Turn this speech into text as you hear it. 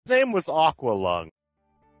His name was Aqualung.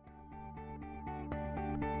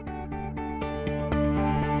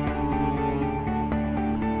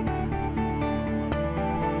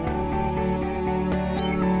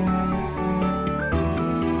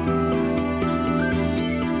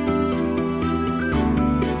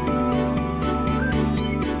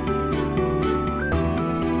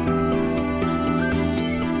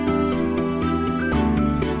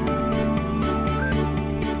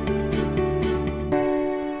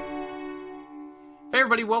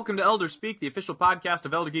 Everybody, welcome to Elder Speak, the official podcast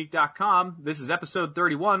of ElderGeek.com. This is episode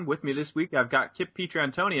 31. With me this week, I've got Kip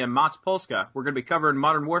Pietrantoni and Mats Polska. We're going to be covering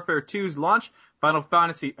Modern Warfare 2's launch, Final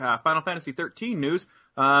Fantasy 13 news.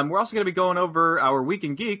 We're also going to be going over our Week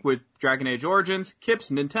in Geek with Dragon Age Origins, Kip's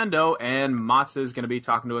Nintendo, and Mats is going to be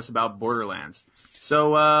talking to us about Borderlands.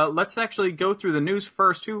 So let's actually go through the news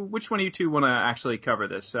first. Which one of you two want to actually cover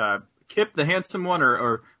this? Kip, the handsome one,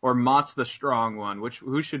 or Mats, the strong one?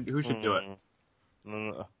 Who should do it?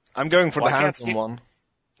 I'm going for the handsome one.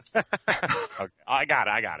 Okay, I got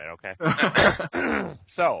it, okay.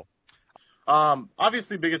 So,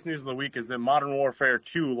 obviously biggest news of the week is that Modern Warfare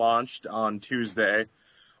 2 launched on Tuesday.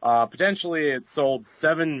 Potentially it sold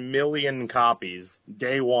 7 million copies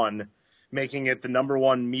day one, making it the number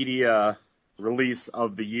one media release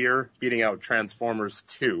of the year, beating out Transformers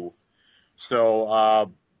 2. So, I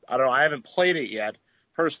don't know, I haven't played it yet,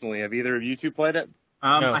 personally. Have either of you two played it?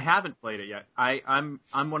 No. I haven't played it yet. I'm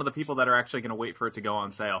one of the people that are actually going to wait for it to go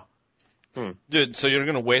on sale. Dude, so you're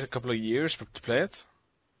going to wait a couple of years to play it?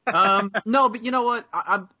 No, but you know what?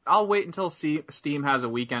 I'll wait until Steam has a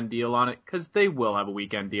weekend deal on it, because they will have a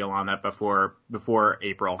weekend deal on that before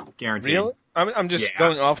April, guaranteed. Really? I'm just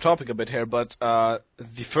going off topic a bit here, but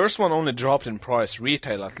the first one only dropped in price,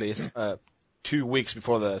 retail at least, 2 weeks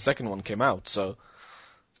before the second one came out, so...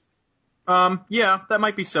 Yeah, that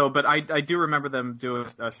might be so, but I do remember them doing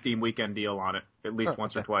a Steam weekend deal on it, at least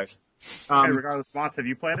once or twice. Hey, regardless, Mont, have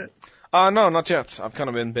you played it? No, not yet. I've kind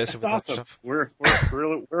of been busy with awesome. that stuff. We're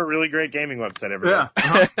a really great gaming website, everybody.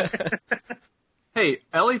 Yeah. Hey,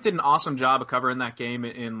 Elliot did an awesome job of covering that game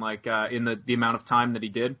in the amount of time that he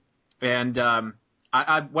did, and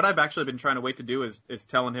what I've actually been trying to wait to do is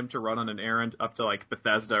telling him to run on an errand up to like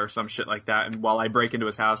Bethesda or some shit like that, and while I break into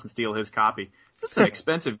his house and steal his copy. It's an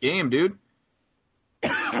expensive game, dude.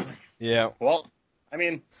 Yeah. Well, I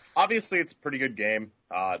mean, obviously it's a pretty good game.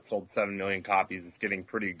 It sold 7 million copies. It's getting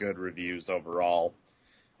pretty good reviews overall.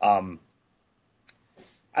 I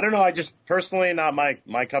don't know. I just personally not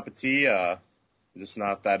my cup of tea. Just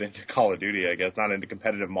not that into Call of Duty, I guess. Not into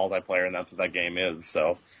competitive multiplayer, and that's what that game is.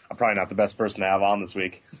 So I'm probably not the best person to have on this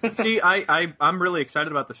week. See, I'm really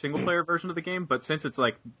excited about the single-player version of the game, but since it's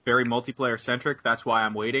like very multiplayer-centric, that's why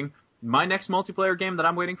I'm waiting. My next multiplayer game that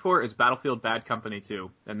I'm waiting for is Battlefield Bad Company 2,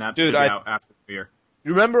 and that's out after the year.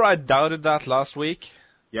 Remember I doubted that last week?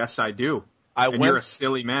 Yes, I do. You're a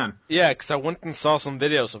silly man. Yeah, because I went and saw some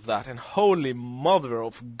videos of that, and holy mother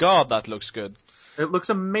of God, that looks good. It looks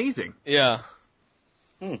amazing. Yeah.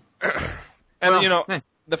 And,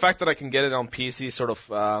 the fact that I can get it on PC sort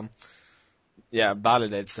of,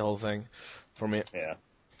 validates the whole thing for me. Yeah.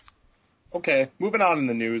 Okay, moving on in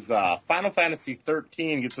the news, Final Fantasy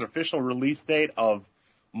 13 gets an official release date of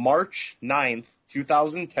March 9th,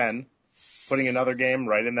 2010, putting another game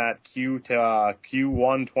right in that Q1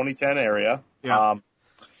 2010 area. Yeah.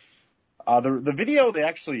 The video they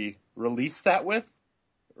actually released that with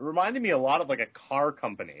reminded me a lot of like a car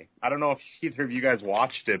company. I don't know if either of you guys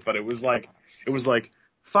watched it, but it was like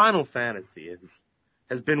Final Fantasy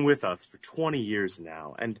has been with us for 20 years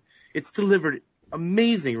now, and it's delivered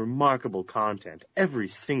amazing, remarkable content with every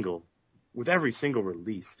single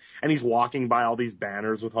release. And he's walking by all these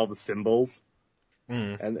banners with all the symbols.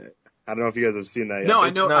 And I don't know if you guys have seen that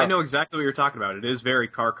yet. No, I know exactly what you're talking about. It is very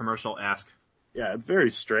car commercial-esque. Yeah, it's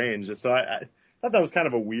very strange. So I thought that was kind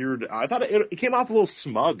of a weird. I thought it came off a little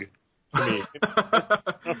smug to me.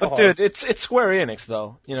 But dude, it's Square Enix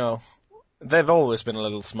though. You know, they've always been a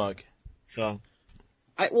little smug. So.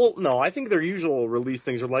 I think their usual release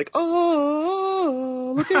things are like,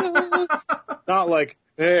 oh, look at us. Not like,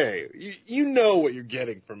 hey, you know what you're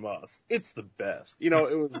getting from us. It's the best. You know,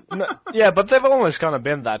 it was... Yeah, but they've always kind of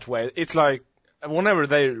been that way. It's like, whenever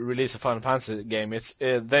they release a Final Fantasy game, it's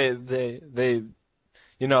they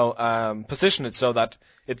position it so that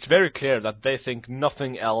it's very clear that they think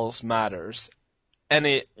nothing else matters.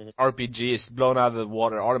 Any RPG is blown out of the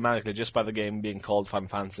water automatically just by the game being called Final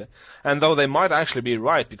Fantasy. And though they might actually be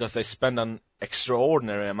right because they spend an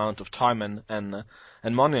extraordinary amount of time and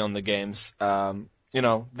money on the games, they're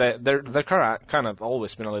kind of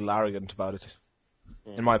always been a little arrogant about it,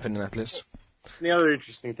 in my opinion at least. The other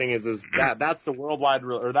interesting thing is that that's the worldwide,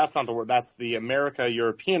 or that's not the world, that's the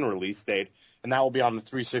America-European release date, and that will be on the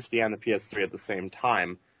 360 and the PS3 at the same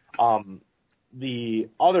time. The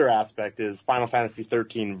other aspect is Final Fantasy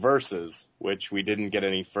 13 Versus, which we didn't get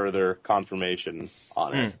any further confirmation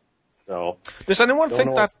on it. So, does anyone think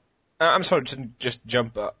know that? I'm sorry to just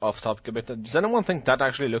jump off topic a bit. Does anyone think that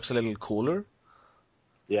actually looks a little cooler?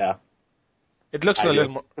 yeah. It looks I a do.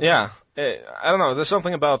 little more. Yeah, I don't know. There's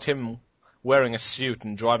something about him wearing a suit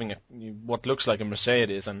and driving what looks like a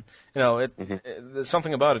Mercedes, and there's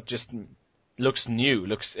something about it just looks new,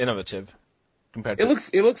 looks innovative compared to.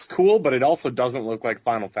 It looks cool, but it also doesn't look like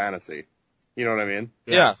Final Fantasy. You know what I mean?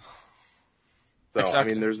 Yeah. So, Exactly.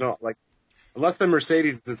 I mean, there's no, like, unless the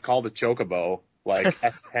Mercedes is called a Chocobo, like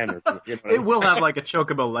S10 or something. You know what I It mean? will have like a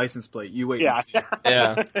Chocobo license plate. You wait. Yeah. And see.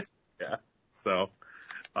 Yeah. Yeah. So,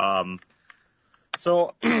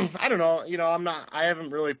 so I don't know. I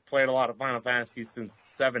haven't really played a lot of Final Fantasy since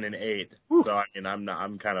 7 and 8. Ooh. So I mean,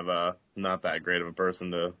 I'm kind of not that great of a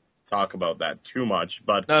person to talk about that too much.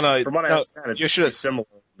 But No, from what I understand, it's you pretty should. similar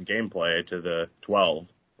in gameplay to the 12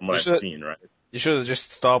 from what You I've should- seen, right? You should have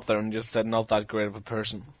just stopped there and just said not that great of a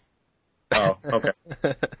person. Oh, okay.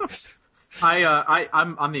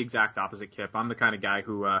 I'm the exact opposite, Kip. I'm the kind of guy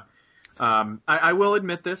who, I will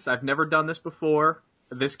admit this. I've never done this before,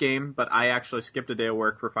 this game, but I actually skipped a day of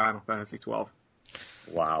work for Final Fantasy 12.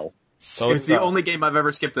 Wow. So It's the only game I've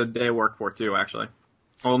ever skipped a day of work for, too, actually.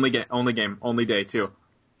 Only day, too.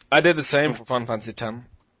 I did the same for Final Fantasy X.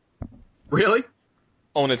 Really?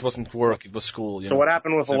 Only it wasn't work; it was school. So what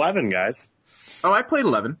happened with 11, guys? Oh, I played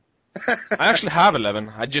 11. I actually have 11.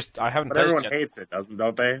 I haven't But played everyone it yet. hates it,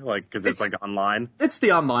 don't they? Like, because it's like online. It's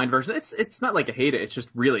the online version. It's not like I hate it. It's just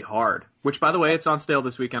really hard. Which, by the way, it's on sale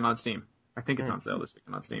this weekend on Steam. I think it's on sale this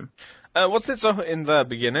weekend on Steam. What's it so in the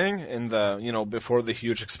beginning, before the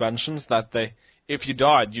huge expansions, that if you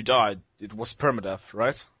died, you died. It was permadeath,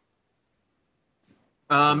 right?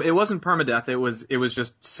 It wasn't permadeath. It was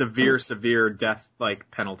just severe death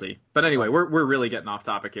like penalty. But anyway, we're really getting off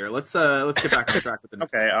topic here. Let's get back on track with the news.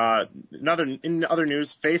 Okay. In other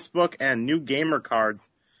news, Facebook and new gamer cards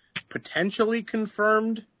potentially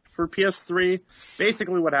confirmed for PS3.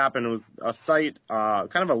 Basically, what happened was a site, kind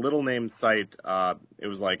of a little named site. It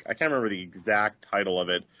was like, I can't remember the exact title of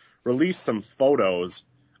it. Released some photos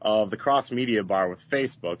of the cross media bar with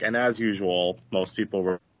Facebook, and as usual, most people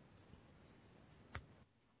were.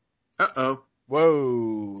 Uh-oh.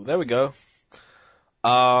 Whoa, there we go.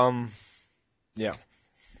 Yeah.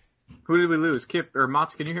 Who did we lose? Kip or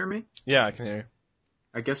Mats, can you hear me? Yeah, I can hear you.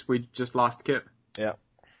 I guess we just lost Kip. Yeah.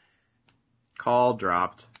 Call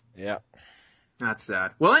dropped. Yeah. That's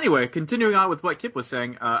sad. Well, anyway, continuing on with what Kip was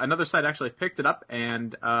saying, another site actually picked it up,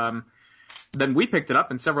 and then we picked it up,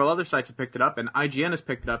 and several other sites have picked it up, and IGN has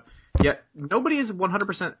picked it up, yet nobody is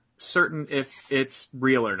 100% certain if it's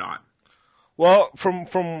real or not. Well,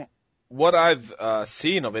 from what I've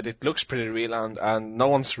seen of it, it looks pretty real, and no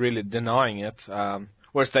one's really denying it.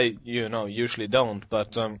 Whereas they, usually don't.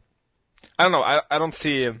 But I don't know. I don't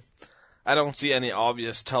see any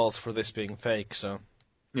obvious tells for this being fake. So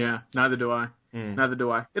Yeah, neither do I. Neither do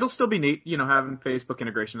I. It'll still be neat, having Facebook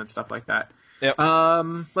integration and stuff like that. Yep.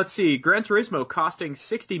 Let's see. Gran Turismo costing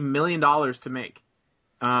 $60 million to make.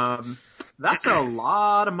 That's a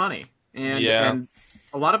lot of money. And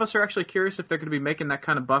a lot of us are actually curious if they're going to be making that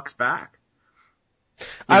kind of bucks back.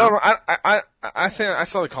 I don't know. I think I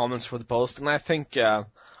saw the comments for the post, and I think a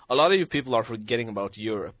lot of you people are forgetting about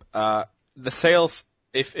Europe. The sales,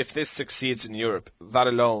 if this succeeds in Europe, that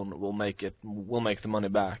alone will make the money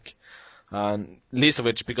back. Least of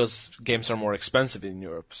which because games are more expensive in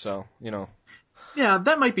Europe. So Yeah,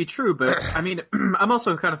 that might be true, but I mean, I'm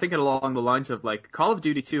also kind of thinking along the lines of like Call of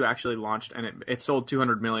Duty 2 actually launched and it sold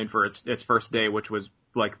 200 million for its first day, which was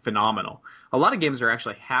like phenomenal. A lot of games are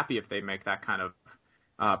actually happy if they make that kind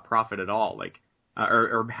of profit at all, like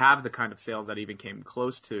or have the kind of sales that even came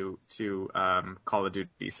close to Call of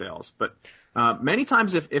Duty sales. But many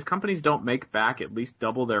times, if companies don't make back at least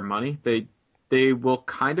double their money, they will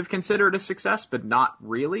kind of consider it a success, but not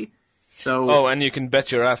really. So, and you can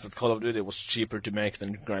bet your ass that Call of Duty was cheaper to make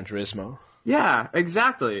than Gran Turismo. Yeah,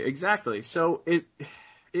 exactly. So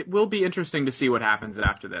it will be interesting to see what happens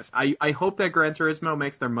after this. I hope that Gran Turismo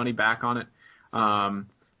makes their money back on it.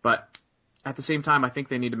 But at the same time, I think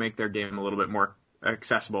they need to make their game a little bit more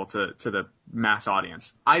accessible to the mass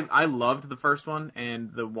audience. I loved the first one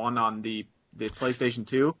and the one on the PlayStation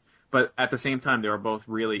 2. But at the same time, they were both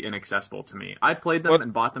really inaccessible to me. I played them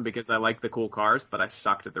and bought them because I like the cool cars, but I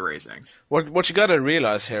sucked at the racing. What you gotta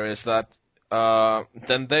realize here is that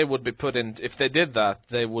then they would be put in. If they did that,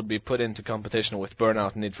 they would be put into competition with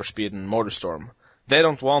Burnout, Need for Speed, and MotorStorm. They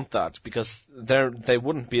don't want that because they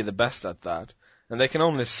wouldn't be the best at that, and they can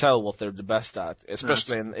only sell what they're the best at,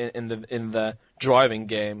 especially in the driving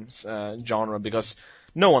games genre, because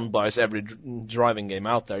no one buys every driving game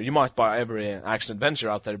out there. You might buy every action adventure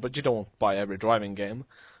out there, but you don't buy every driving game.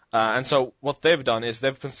 And so what they've done is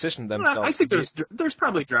they've positioned themselves. Well, I think there's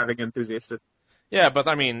probably driving enthusiasts. Yeah, but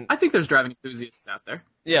I mean, I think there's driving enthusiasts out there.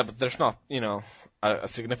 yeah, but there's not, a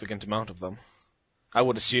significant amount of them. I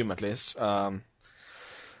would assume, at least. I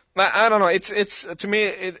don't know. It's to me,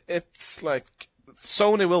 it's like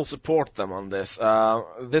Sony will support them on this.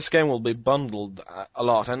 This game will be bundled a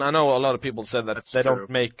lot, and I know a lot of people said that they don't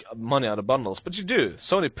make money out of bundles, but you do.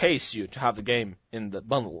 Sony pays you to have the game in the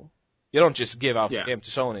bundle. You don't just give out the game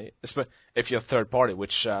to Sony, if you're a third party,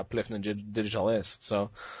 which Pelican Digital is.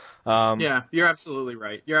 So. Yeah, you're absolutely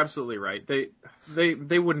right. You're absolutely right.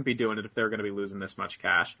 They wouldn't be doing it if they're going to be losing this much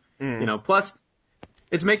cash. Plus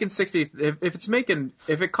it's making 60.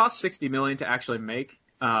 If it costs $60 million to actually make,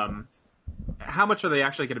 how much are they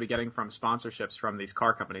actually going to be getting from sponsorships from these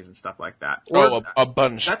car companies and stuff like that? Or a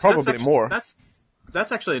bunch, probably more.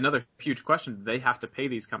 That's actually another huge question. Do they have to pay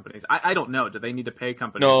these companies? I don't know. Do they need to pay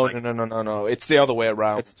companies? No. It's the other way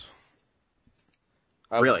around.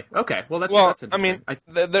 Really? Okay. Well, that's I mean,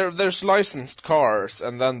 there's licensed cars,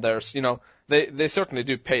 and then there's, they certainly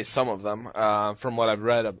do pay some of them, from what I've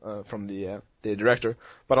read from the director.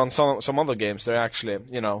 But on some other games, they actually,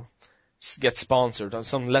 get sponsored.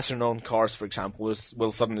 Some lesser-known cars, for example,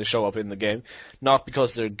 will suddenly show up in the game, not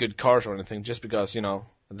because they're good cars or anything, just because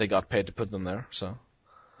they got paid to put them there. So.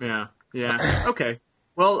 Yeah. Okay.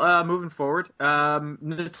 Well, moving forward,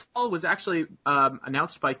 Natal was actually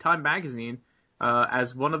announced by Time Magazine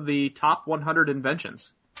as one of the top 100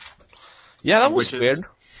 inventions. Yeah, that was weird.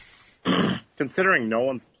 Considering no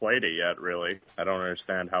one's played it yet, really, I don't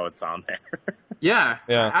understand how it's on there. Yeah,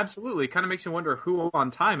 absolutely. Kind of makes you wonder who on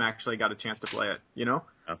Time actually got a chance to play it,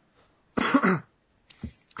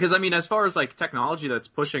 Because, I mean, as far as, like, technology that's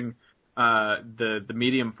pushing the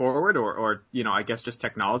medium forward, or I guess just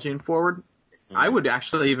technology and forward, I would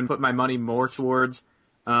actually even put my money more towards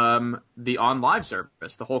the OnLive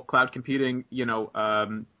service, the whole cloud computing,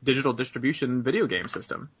 digital distribution video game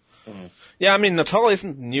system. Yeah, I mean, Natal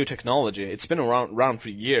isn't new technology. It's been around for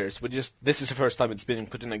years. This is the first time it's been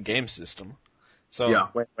put in a game system. So yeah.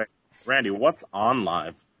 Wait, Randy, what's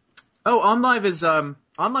OnLive? Oh, OnLive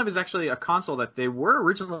is actually a console that they were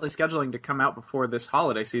originally scheduling to come out before this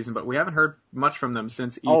holiday season, but we haven't heard much from them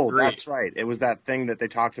since E3. Oh, that's right. It was that thing that they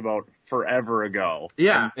talked about forever ago.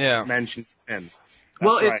 Yeah. And mentioned since.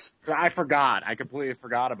 I forgot. I completely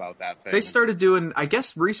forgot about that thing. They started doing, I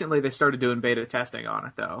guess recently they started doing beta testing on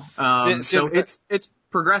it, though. So it's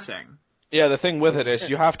progressing. Yeah, the thing with it is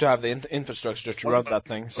you have to have the infrastructure to run that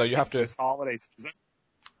thing, so you have to... This holiday season?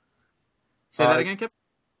 Say that again, Kip?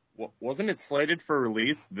 Wasn't it slated for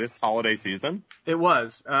release this holiday season? It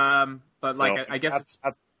was, but I guess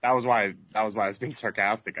that was why I was being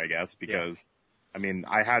sarcastic, I guess, because... Yeah. I mean,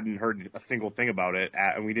 I hadn't heard a single thing about it,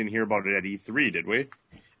 and we didn't hear about it at E3, did we?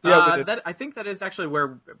 Yeah, we did. I think that is actually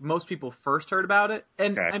where most people first heard about it.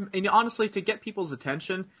 And, and honestly, to get people's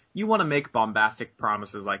attention, you want to make bombastic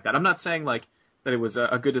promises like that. I'm not saying like that it was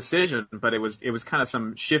a good decision, but it was kind of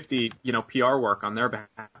some shifty, PR work on their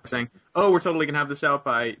behalf, saying, "Oh, we're totally gonna have this out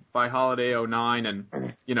by holiday 09,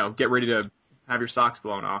 and get ready to have your socks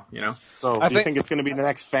blown off." So, do you think it's gonna be the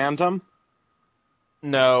next Phantom?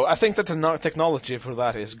 No, I think that the technology for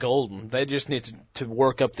that is golden. They just need to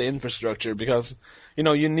work up the infrastructure because,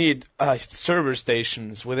 you need server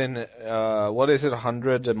stations within,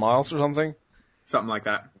 100 miles or something? Something like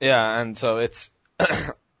that. Yeah, and so it's,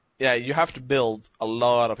 you have to build a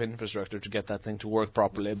lot of infrastructure to get that thing to work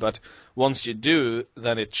properly, but once you do,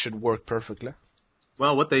 then it should work perfectly.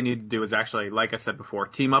 Well, what they need to do is actually, like I said before,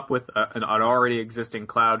 team up with an already existing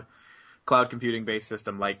cloud computing based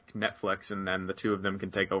system like Netflix, and then the two of them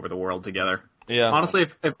can take over the world together. Yeah. Honestly,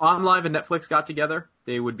 if OnLive and Netflix got together,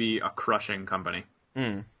 they would be a crushing company.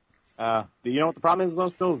 You know what the problem is, though,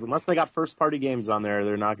 still, is unless they got first party games on there,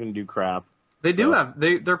 they're not going to do crap.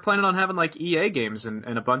 They're planning on having like EA games and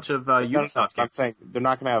a bunch of Ubisoft games. I'm saying they're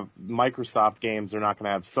not going to have Microsoft games, they're not going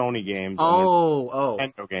to have Sony games, and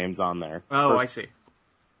Nintendo games on there. Oh, I see.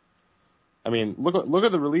 I mean, look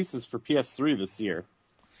at the releases for PS3 this year.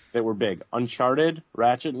 That were big. Uncharted,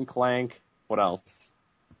 Ratchet and Clank. What else?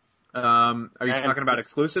 Are you talking about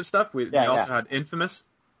exclusive stuff? We also had Infamous.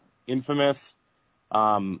 Gran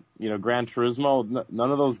Turismo.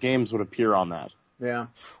 None of those games would appear on that. Yeah.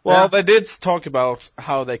 Well, Yeah. they did talk about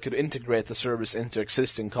how they could integrate the service into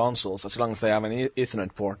existing consoles as long as they have an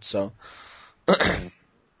Ethernet port. So,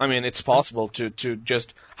 I mean, it's possible to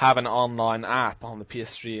just have an online app on the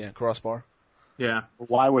PS3 crossbar. Yeah.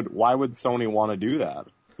 Why would Sony want to do that?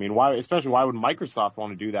 I mean, why would Microsoft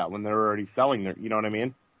want to do that when they're already selling their? You know what I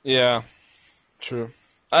mean? Yeah, true.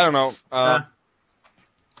 I don't know.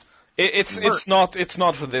 It's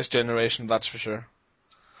not for this generation, that's for sure.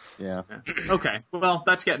 Yeah. Okay. Well,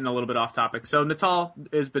 that's getting a little bit off topic. So Natal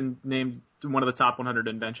has been named one of the top 100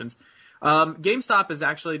 inventions. GameStop has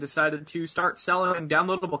actually decided to start selling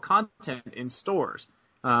downloadable content in stores.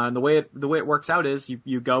 And the way it works out is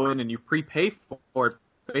you go in and you prepay for it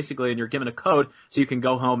basically, and you're given a code so you can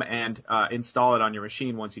go home and install it on your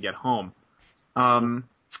machine once you get home.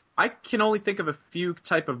 I can only think of a few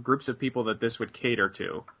type of groups of people that this would cater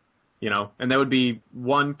to, you know, and that would be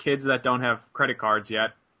one, kids that don't have credit cards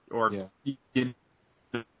yet, or you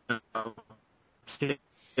know,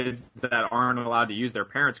 kids that aren't allowed to use their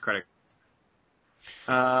parents' credit.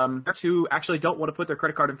 Who actually don't want to put their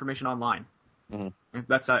credit card information online. Mm-hmm.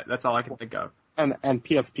 That's all I can think of. And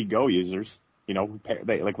PSP Go users, you know,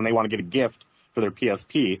 they like when they want to get a gift for their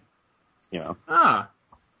PSP, you know.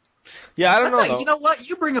 Yeah, I don't know. You know what?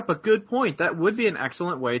 You bring up a good point. That would be an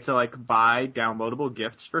excellent way to like buy downloadable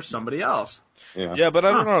gifts for somebody else. Yeah, but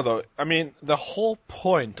I don't know though. I mean, the whole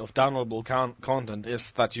point of downloadable content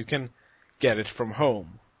is that you can get it from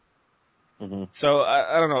home. Mm-hmm. So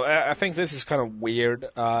I don't know. I think this is kind of weird.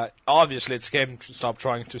 Obviously, it's GameStop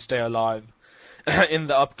trying to stay alive in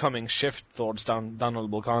the upcoming shift towards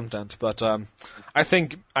downloadable content. But I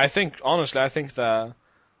think honestly,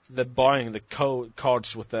 the buying the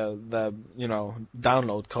cards with the you know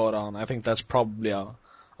download code on, I think that's probably a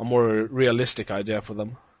more realistic idea for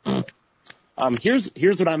them. Here's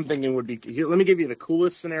what I'm thinking would be. Let me give you the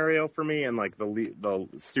coolest scenario for me and like the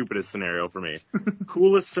stupidest scenario for me.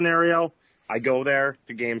 Coolest scenario. I go there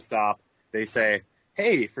to GameStop. They say,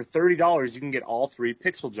 hey, for $30, you can get all 3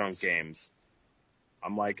 Pixel Junk games.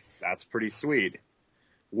 I'm like, that's pretty sweet.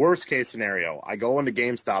 Worst case scenario, I go into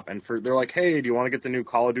GameStop and they're like, hey, do you want to get the new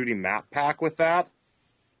Call of Duty map pack with that?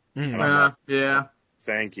 And I'm like, yeah.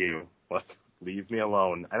 Thank you. Like, leave me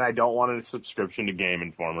alone. And I don't want a subscription to Game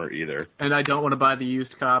Informer either. And I don't want to buy the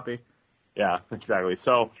used copy. Yeah, exactly.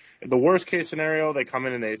 So the worst case scenario, they come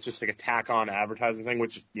in and it's just like a tack on advertising thing,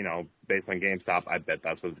 which, you know, based on GameStop, I bet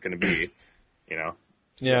that's what it's going to be, you know?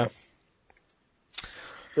 So, yeah.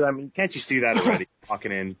 But, I mean, can't you see that already?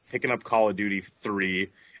 Walking in, picking up Call of Duty 3,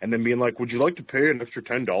 and then being like, would you like to pay an extra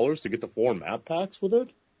 $10 to get the 4 map packs with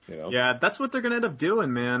it? You know? Yeah, that's what they're going to end up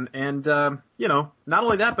doing, man. And, you know, not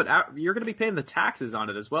only that, but you're going to be paying the taxes on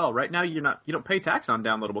it as well. Right now, you don't pay tax on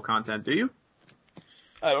downloadable content, do you?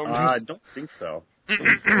 I don't think so.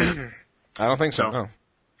 I don't think so. No.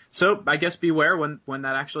 So I guess beware when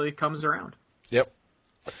that actually comes around. Yep.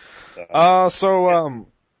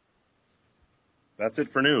 That's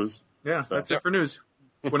it for news. Yeah, so, that's it for news.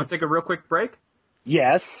 Want to take a real quick break?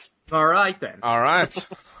 Yes. All right then. All right.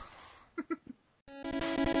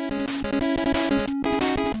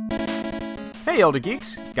 Hey, Elder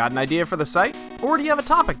Geeks, got an idea for the site? Or do you have a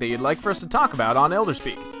topic that you'd like for us to talk about on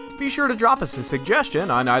ElderSpeak? Be sure to drop us a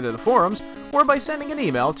suggestion on either the forums or by sending an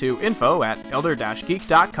email to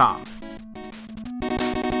info@elder-geek.com.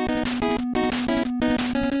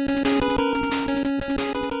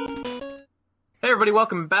 Hey everybody,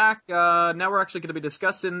 welcome back. Now we're actually going to be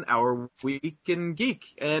discussing our Week in Geek.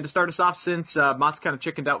 And to start us off, since Mott's kind of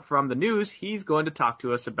chickened out from the news, he's going to talk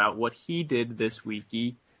to us about what he did this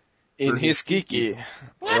weeky. In his geeky.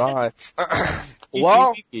 Right.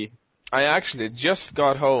 Well, I actually just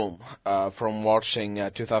got home from watching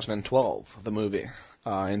 2012, the movie,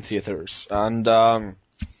 in theaters. And,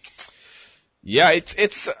 yeah,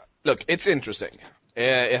 it's interesting.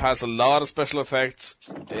 It has a lot of special effects.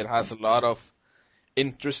 It has a lot of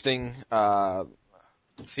interesting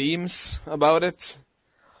themes about it.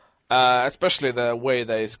 Especially the way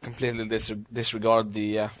they completely disregard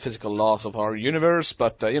the physical laws of our universe,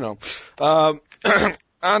 but, you know.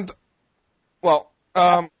 And, well,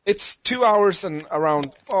 it's 2 hours and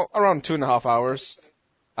around 2.5 hours.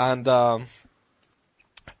 And,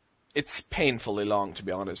 it's painfully long, to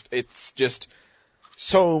be honest. It's just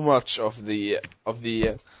so much of the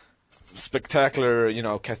spectacular, you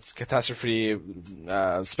know, catastrophe,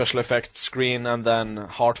 special effect screen, and then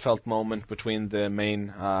heartfelt moment between the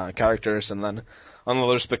main characters, and then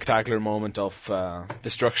another spectacular moment of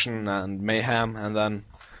destruction and mayhem, and then,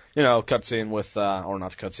 you know, cutscene with, or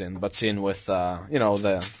not cutscene, but scene with, you know,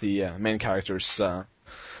 the main characters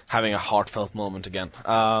having a heartfelt moment again.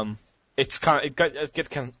 It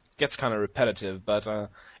gets kind of repetitive, but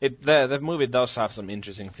the movie does have some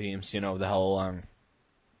interesting themes. You know, the whole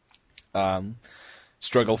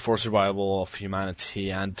struggle for survival of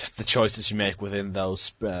humanity and the choices you make within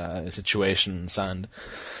those situations, and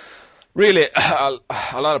really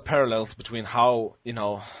a lot of parallels between how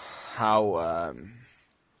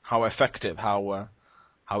effective, how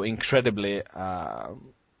incredibly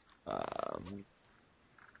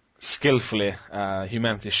skillfully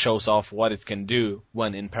humanity shows off what it can do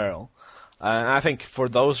when in peril. And I think for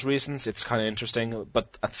those reasons it's kind of interesting,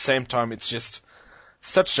 but at the same time it's just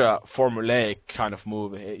such a formulaic kind of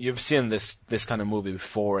movie. You've seen this kind of movie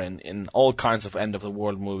before in all kinds of end of the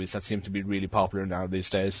world movies that seem to be really popular now these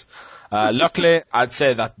days. Luckily, I'd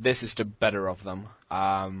say that this is the better of them.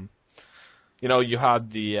 You know, you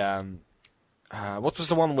had the what was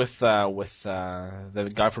the one with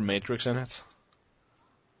the guy from Matrix in it?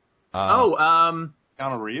 Keanu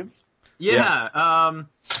Reeves? Yeah.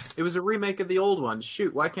 It was a remake of the old one.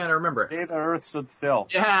 Shoot, why can't I remember it? Day the Earth Stood Still.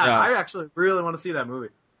 Yeah, I actually really want to see that movie.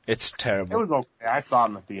 It's It terrible. was okay. I saw it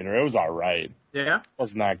in the theater. It was alright. Yeah? It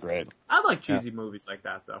wasn't that great. I like cheesy movies like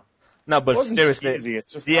that, though. No, It but wasn't seriously, cheesy.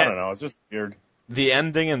 It's just, Yeah. I don't know, it's just weird. the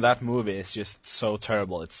ending in that movie is just so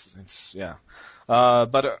terrible. It's yeah.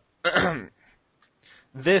 But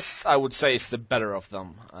this, I would say, is the better of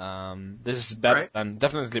them. This is better Right.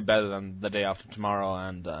 definitely better than The Day After Tomorrow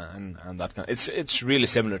and that kind. It's really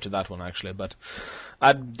similar to that one actually, but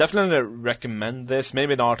I'd definitely recommend this.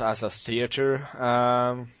 Maybe not as a theater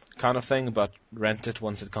kind of thing, but rent it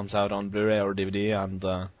once it comes out on Blu-ray or DVD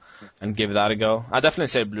and give that a go. I definitely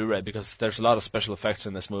say Blu-ray because there's a lot of special effects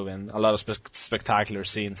in this movie and a lot of spectacular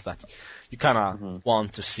scenes that you kind of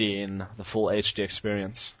want to see in the full HD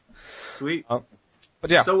experience. Sweet. But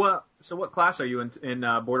yeah. So what class are you in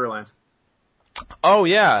Borderlands? Oh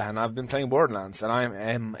yeah, and I've been playing Borderlands, and I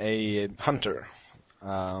am a hunter.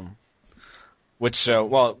 Which,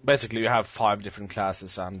 well, basically you have 5 different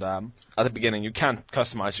classes, and at the beginning you can't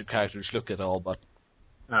customize your character's look at all, but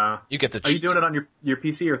you get the. Are you doing it on your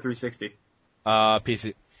PC or 360?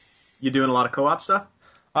 PC. You doing a lot of co-op stuff?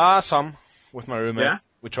 Some with my roommate. Yeah?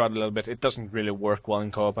 We tried a little bit. It doesn't really work well in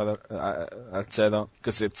co-op, I'd say though,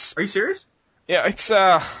 because it's. Are you serious? Yeah, it's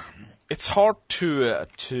hard to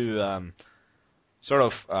sort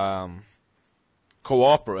of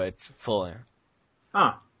cooperate fully.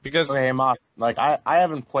 Huh. Because Okay, Moss, like, I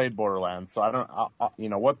haven't played Borderlands, so I don't, you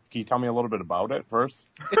know, what, can you tell me a little bit about it first?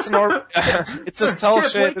 it's it's a cell Kip,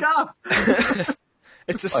 shaded. wake up!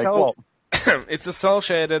 It's a Like, cell. It's a cell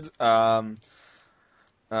shaded shooter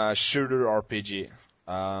RPG.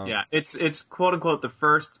 Yeah, it's quote unquote the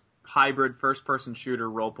first hybrid first person shooter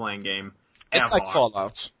role playing game. It's ever. like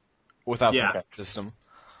Fallout without Yeah. the system.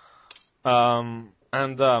 And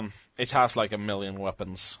it has like 1 million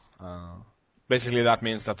weapons. Basically, that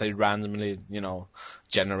means that they randomly,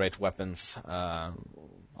 generate weapons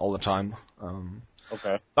all the time.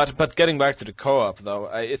 Okay. But getting back to the co-op though,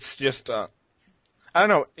 it's just I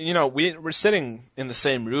don't know. We're sitting in the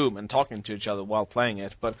same room and talking to each other while playing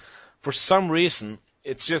it, but for some reason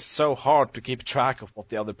it's just so hard to keep track of what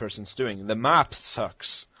the other person's doing. The map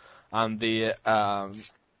sucks, and the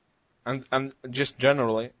and just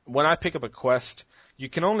generally, when I pick up a quest, you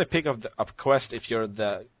can only pick up a quest if you're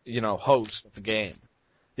the host of the game.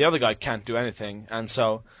 The other guy can't do anything, and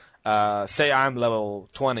so say I'm level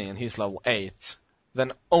 20 and he's level 8,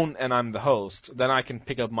 and I'm the host, then I can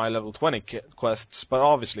pick up my level 20 quests, but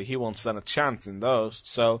obviously he won't stand a chance in those,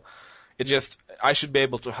 so I should be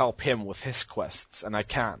able to help him with his quests, and I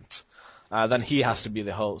can't. Then he has to be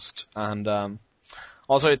the host, and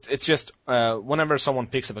also it's just whenever someone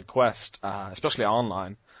picks up a quest, especially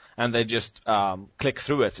online, and they just click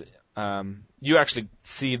through it, you actually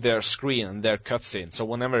see their screen and their cutscene.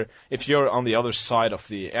 So if you're on the other side of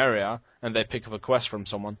the area and they pick up a quest from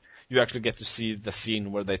someone, you actually get to see the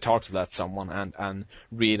scene where they talk to that someone and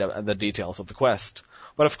read the details of the quest.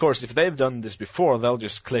 But of course, if they've done this before, they'll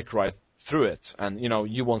just click right through it, and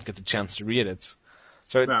you won't get the chance to read it.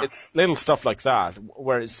 So it's little stuff like that,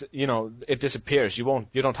 where it disappears. You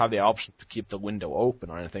don't have the option to keep the window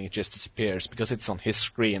open or anything. It just disappears because it's on his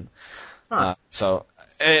screen. Huh. So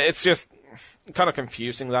it's just kind of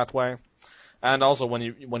confusing that way. And also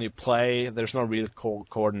when you play, there's no real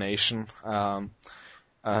coordination.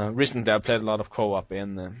 Recently I played a lot of co-op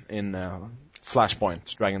in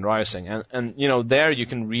Flashpoint, Dragon Rising, and there you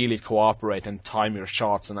can really cooperate and time your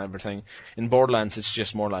shots and everything. In Borderlands, it's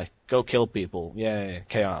just more like go kill people, yay,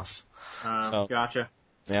 chaos. So, gotcha.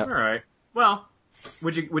 Yeah. All right. Well,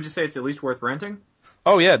 would you say it's at least worth renting?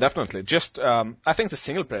 Oh yeah, definitely. Just I think the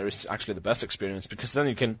single player is actually the best experience because then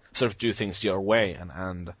you can sort of do things your way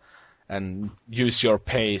and and use your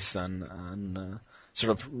pace and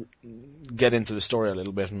sort of get into the story a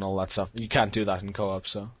little bit and all that stuff. You can't do that in co-op,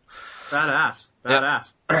 so. Badass. All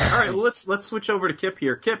right, well, let's switch over to Kip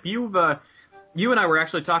here. Kip, you and I were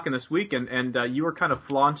actually talking this week, and you were kind of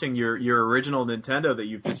flaunting your original Nintendo that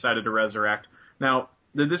you've decided to resurrect. Now,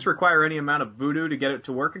 did this require any amount of voodoo to get it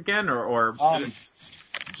to work again, or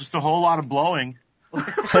just a whole lot of blowing.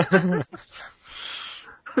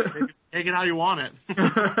 Take it how you want it.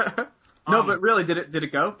 No, but really, did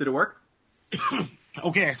it go? Did it work?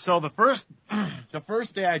 Okay, so the first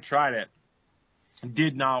day I tried it,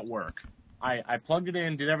 did not work. I plugged it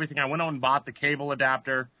in, did everything. I went out and bought the cable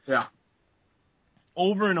adapter. Yeah.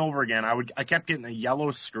 Over and over again, I kept getting a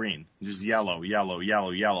yellow screen, just yellow.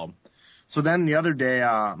 So then the other day,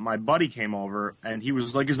 my buddy came over and he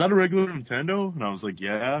was like, "Is that a regular Nintendo?" And I was like,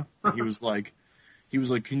 "Yeah." And he was like,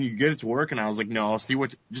 "Can you get it to work?" And I was like, "No,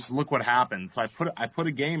 just look what happens." So I put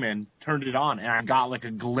a game in, turned it on, and I got like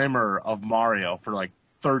a glimmer of Mario for like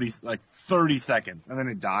 30 seconds, and then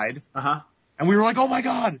it died. And we were like, "Oh my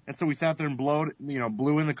god!" And so we sat there and blew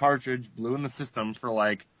in the cartridge, blew in the system for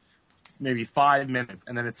like maybe 5 minutes,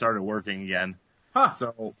 and then it started working again.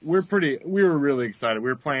 So we were really excited. We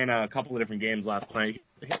were playing a couple of different games last night.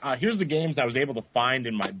 Here's the games I was able to find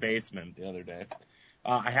in my basement the other day.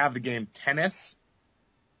 I have the game Tennis.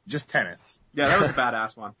 Just Tennis. Yeah, that was a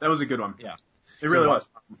badass one. That was a good one. Yeah. It really was.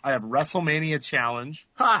 I have WrestleMania Challenge.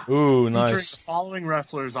 Ha! Ooh, Featuring nice. the following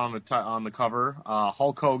wrestlers on the cover: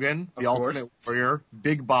 Hulk Hogan, the Ultimate Warrior,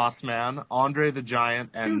 Big Boss Man, Andre the Giant,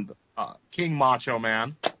 and King Macho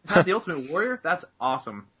Man. The Ultimate Warrior? That's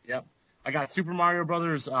awesome. Yep. I got Super Mario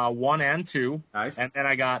Brothers 1 and 2. Nice. And then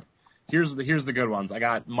I got here's the good ones. I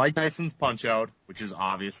got Mike Tyson's Punch Out, which is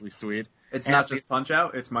obviously sweet. It's not just Punch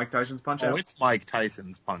Out, it's Mike Tyson's Punch Out. Oh, it's Mike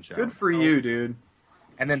Tyson's Punch Out. Good for you, dude.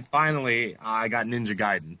 And then finally, I got Ninja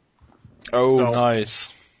Gaiden. Oh, So- nice.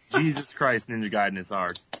 Jesus Christ, Ninja Gaiden is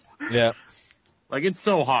hard. Yeah. Like, it's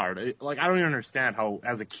so hard. I don't even understand how,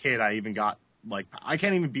 as a kid, I even got, I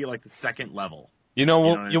can't even beat, the second level. You know You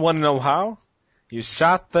what? know, You want to know how? You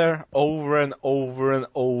sat there over and over and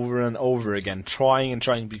over and over again, trying and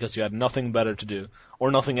trying because you had nothing better to do,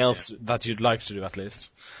 or nothing else that you'd like to do at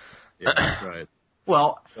least. Yeah, that's right.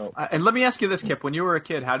 Well, So- and let me ask you this, Kip. When you were a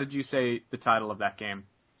kid, how did you say the title of that game?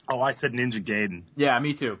 Oh, I said Ninja Gaiden. Yeah,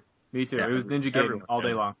 me too. Yeah, it was Ninja Gaiden everyone all day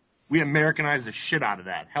did. long. We Americanized the shit out of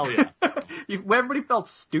that. Hell yeah. Everybody felt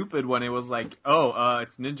stupid when it was like,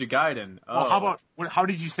 it's Ninja Gaiden. Oh, Well, how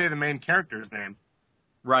did you say the main character's name?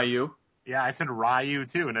 Ryu? Yeah, I said Ryu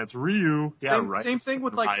too, and it's Ryu. Yeah, right. Same thing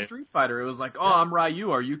with Ryu. Street Fighter. It was like, I'm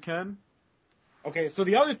Ryu. Are you Ken? Okay, so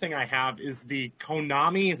the other thing I have is the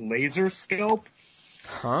Konami Laser Scope,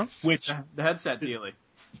 Huh? which The headset dealie.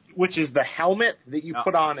 is the helmet that you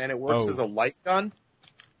put on and it works as a light gun.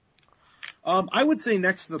 I would say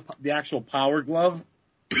next to the actual Power Glove,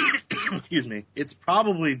 excuse me, it's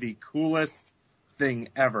probably the coolest thing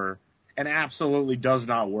ever, and absolutely does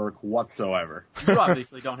not work whatsoever. You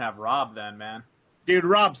obviously don't have Rob then, man. Dude,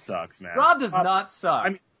 Rob sucks, man. Rob does not suck. I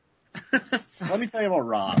mean, let me tell you about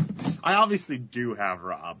Rob. I obviously do have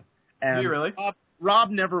Rob. And Do you really? Rob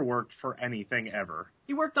never worked for anything ever.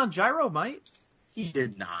 He worked on Gyro, mate. He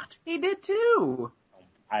did not. He did too.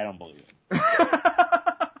 I don't believe it.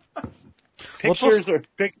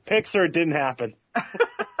 Pics or it didn't happen.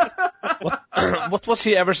 What was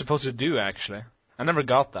he ever supposed to do, actually? I never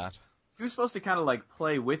got that. He was supposed to kind of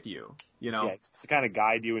play with you, you know? Yeah, just to kind of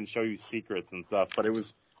guide you and show you secrets and stuff, but it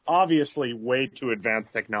was obviously way too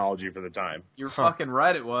advanced technology for the time. You're fucking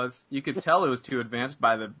right. It was. You could tell it was too advanced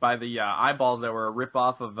by the eyeballs that were a rip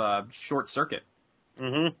off of Short Circuit.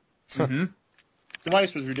 Mm-hmm. Mm-hmm.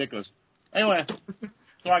 Device was ridiculous. Anyway,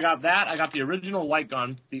 so I got that. I got the original light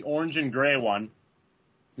gun, the orange and gray one,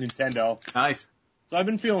 Nintendo. Nice. So I've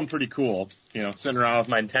been feeling pretty cool, sitting around with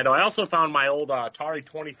my Nintendo. I also found my old Atari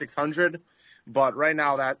 2600, but right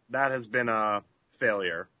now that has been a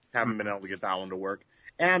failure. Haven't been able to get that one to work.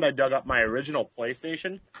 And I dug up my original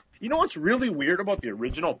PlayStation. You know what's really weird about the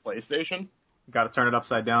original PlayStation? Got to turn it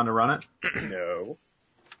upside down to run it. No.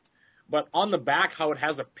 But on the back, how it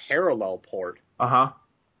has a parallel port. Uh-huh.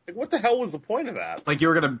 Like, what the hell was the point of that? Like you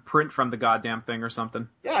were going to print from the goddamn thing or something.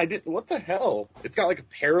 Yeah, I did. What the hell? It's got like a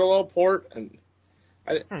parallel port, and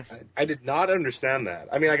I did not understand that.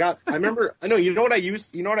 I mean, you know what I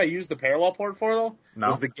used the parallel port for though? No.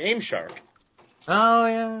 Was the Game Shark. Oh,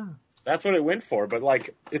 yeah. That's what it went for. But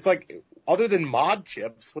it's other than mod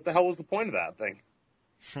chips, what the hell was the point of that thing?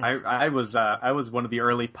 I was one of the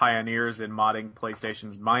early pioneers in modding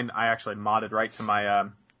PlayStations. Mine, I actually modded right to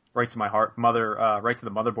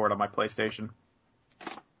the motherboard on my PlayStation.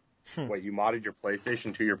 Wait, you modded your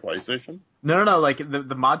PlayStation to your PlayStation? No. Like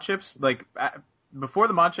the mod chips, like before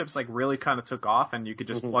the mod chips like really kind of took off, and you could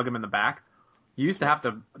just plug them in the back. You used to have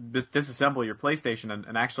to disassemble your PlayStation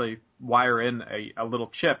and actually wire in a little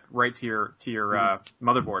chip right to your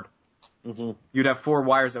motherboard. Mm-hmm. You'd have 4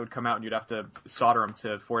 wires that would come out, and you'd have to solder them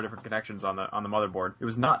to 4 different connections on the motherboard. It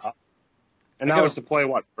was nuts. And that was to play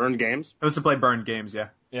what? Burned games? It was to play burned games, yeah.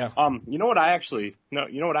 Yeah. You know what I actually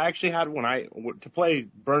had to play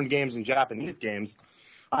burned games and Japanese games?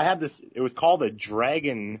 I had this. It was called a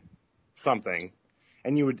Dragon something,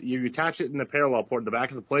 and you attach it in the parallel port in the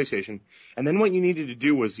back of the PlayStation, and then what you needed to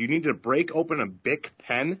do was you needed to break open a Bic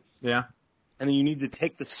pen. Yeah. And then you need to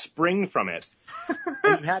take the spring from it.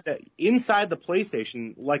 And you had to, inside the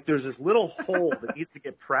PlayStation, like there's this little hole that needs to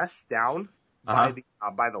get pressed down by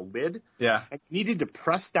the lid. Yeah. And you needed to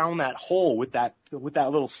press down that hole with that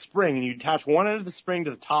little spring, and you attach one end of the spring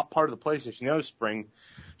to the top part of the PlayStation, the other spring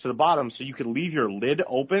to the bottom, so you could leave your lid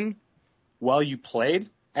open while you played.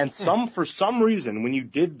 And for some reason, when you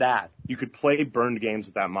did that, you could play burned games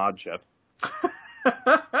with that mod chip.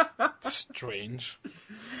 Strange.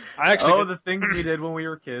 The things we did when we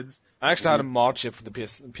were kids. I actually had a mod chip for the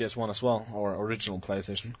PS1 as well, or original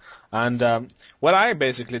PlayStation. And what I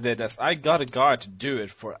basically did is I got a guy to do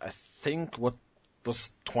it for, I think, what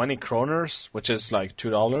was 20 kroners, which is like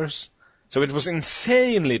 $2. So it was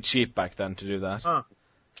insanely cheap back then to do that. Huh.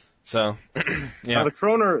 So, yeah. Now the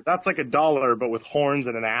kroner, that's like $1, but with horns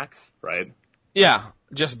and an axe, right? Yeah,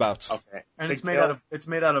 just about. Okay. And it's made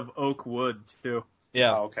out of oak wood too.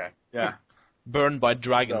 Yeah. Oh, okay. Yeah. Burned by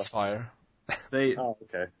dragon's fire. They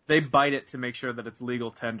bite it to make sure that it's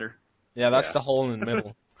legal tender. Yeah, that's the hole in the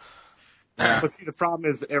middle. Yeah. But see, the problem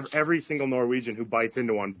is every single Norwegian who bites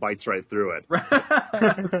into one bites right through it.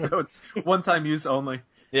 So it's one-time use only.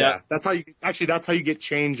 Yeah. That's how you get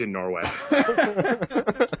change in Norway.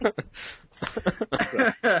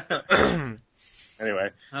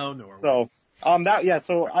 Anyway. Oh, Norway. So,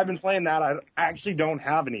 so I've been playing that. I actually don't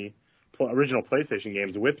have any original PlayStation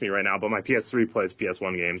games with me right now, but my PS3 plays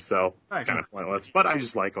PS1 games, so it's kind of pointless. But I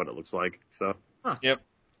just like what it looks like. So. Huh. Yep.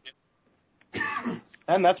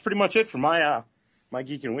 And that's pretty much it for my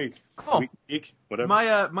Geekin' Week. Cool. Week, geek, whatever.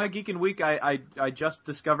 My Geekin' Week, I just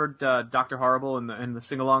discovered Dr. Horrible in the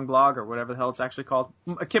sing-along blog, or whatever the hell it's actually called.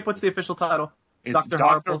 Kip, what's the official title? It's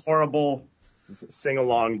Dr. Horrible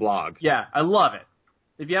sing-along blog. Yeah, I love it.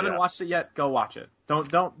 If you haven't watched it yet, go watch it.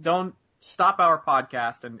 Don't stop our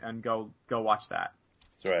podcast and go watch that.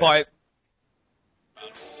 That's right.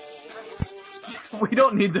 We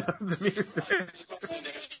don't need the music.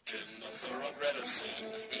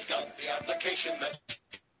 The application that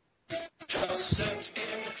just sent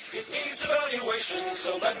in. It needs evaluation,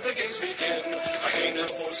 so let the games begin. I came to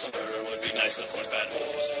force somewhere would be nice, of course. Bad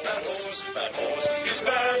horse is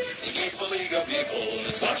bad. The evil league of evil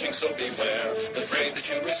is watching, so beware. The grade that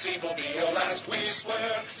you receive will be your last, we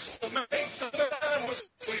swear. So make the bad horse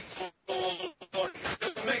full, or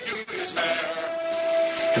make you his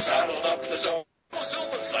mare. Saddle up the zone.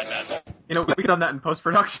 Silver side bad horse. You know, we could have done that in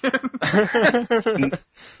post-production.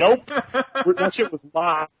 Nope. That shit was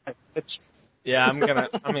live. Yeah, I'm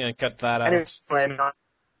gonna cut that out. Anyway,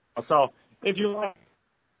 so if you like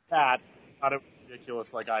that, thought it was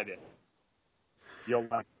ridiculous like I did, you'll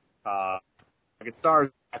like it stars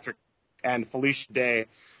Patrick and Felicia Day.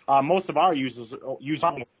 Most of our users use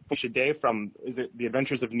Felicia Day from, is it The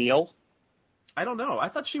Adventures of Neil? I don't know. I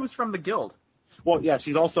thought she was from the Guild. Well, yeah,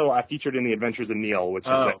 she's also featured in The Adventures of Neil, which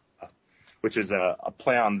is a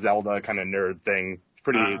play on Zelda kind of nerd thing.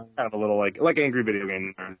 Pretty kind of a little like angry video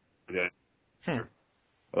game nerd.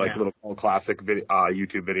 Little classic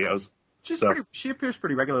YouTube videos. She appears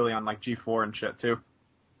pretty regularly on like G4 and shit too.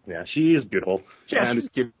 Yeah, she is beautiful. Yeah, she's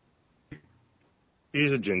cute.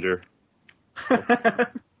 She's a ginger.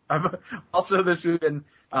 I've also this week been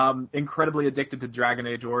incredibly addicted to Dragon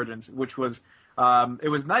Age Origins, which was it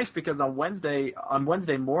was nice because on Wednesday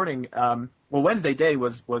morning, Wednesday day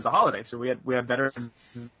was a holiday, so we had Veterans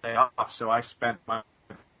Day off, so I spent my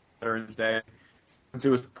Veterans Day since it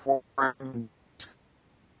was pouring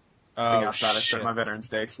outside. I spent my Veterans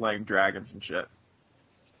Day slaying dragons and shit.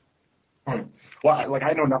 Well,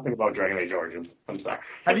 I know nothing about Dragon Age Origins. I'm sorry.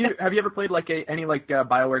 Have you ever played any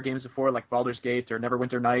BioWare games before, like Baldur's Gate or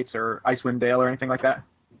Neverwinter Nights or Icewind Dale or anything like that,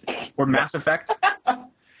 or Mass Effect?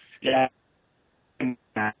 Yeah.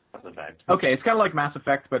 Mass Effect. Okay, it's kind of like Mass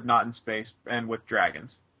Effect, but not in space and with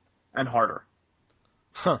dragons, and harder.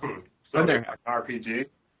 Huh. So like an RPG.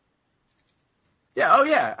 Yeah. Oh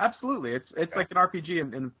yeah. Absolutely. It's like an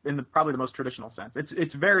RPG in probably the most traditional sense.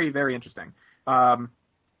 It's very, very interesting.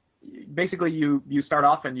 basically you start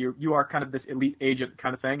off and you are kind of this elite agent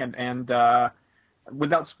kind of thing, and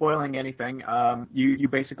without spoiling anything, you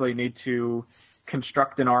basically need to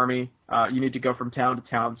construct an army. You need to go from town to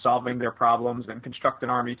town solving their problems and construct an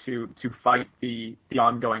army to fight the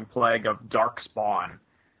ongoing plague of Darkspawn.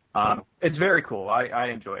 It's very cool. I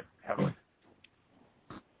enjoy it heavily.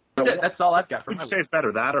 That's all I've got for Would my you say it's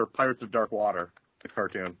better, that or Pirates of Dark Water, the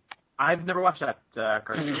cartoon? I've never watched that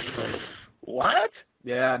cartoon. What?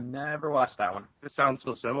 Yeah, never watched that one. This sounds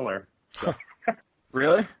so similar.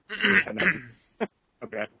 Really?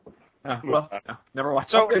 Okay. Well, no, never watched.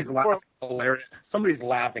 So, Hilarious. Somebody's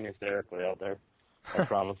laughing hysterically out there. I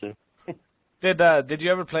promise you. did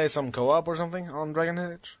you ever play some co-op or something on Dragon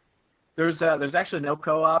Age? There's actually no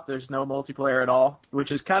co-op. There's no multiplayer at all,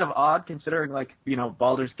 which is kind of odd considering, like,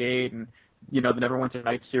 Baldur's Gate and, the Neverwinter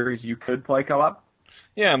Nights series, you could play co-op.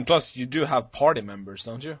 Yeah, and plus you do have party members,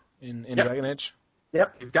 don't you, in Yep. Dragon Age?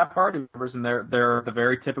 Yep, you've got party members, and they're the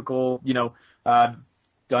very typical,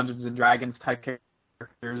 Dungeons and Dragons type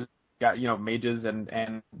characters. Got mages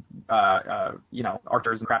and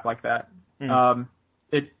archers and crap like that.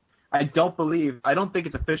 I don't think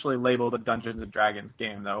it's officially labeled a Dungeons and Dragons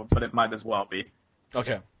game though, but it might as well be.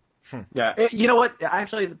 Okay. Yeah, you know what?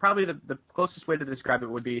 Actually, probably the closest way to describe it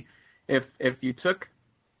would be if you took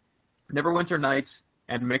Neverwinter Nights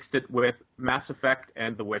and mixed it with Mass Effect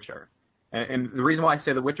and The Witcher. And the reason why I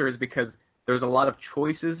say The Witcher is because there's a lot of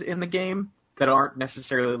choices in the game that aren't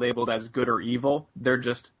necessarily labeled as good or evil. They're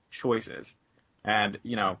just choices. And,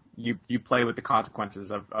 you play with the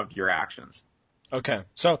consequences of your actions. Okay.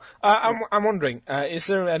 So I'm wondering, is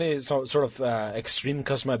there any sort of extreme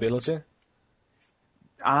customizability?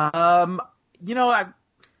 I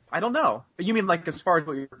don't know. You mean like as far as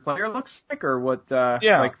what your player looks like, or what?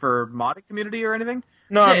 Yeah. Like for modding community or anything?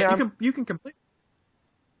 No, Yeah, I mean, you can complete.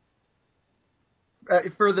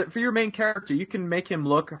 For your main character, you can make him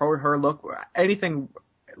look or her look anything.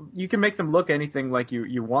 You can make them look anything like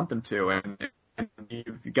you want them to, and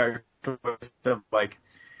you've got your choice of like,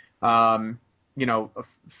 a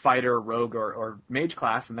fighter, rogue, or mage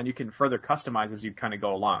class, and then you can further customize as you kind of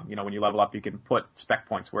go along. When you level up, you can put spec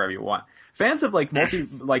points wherever you want. Fans of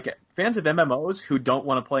fans of MMOs who don't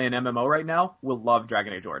want to play an MMO right now will love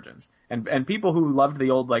Dragon Age Origins, and people who loved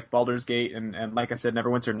the old like Baldur's Gate and like I said,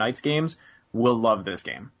 Neverwinter Nights games will love this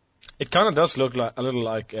game. it kind of does look like a little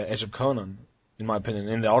like Age of Conan, in my opinion,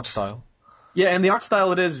 in the art style. Yeah, and the art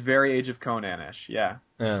style, it is very Age of Conan-ish. Yeah.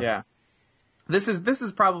 This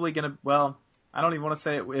is probably gonna, well, I don't even want to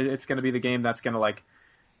say it's gonna be the game that's gonna like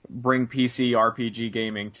bring PC RPG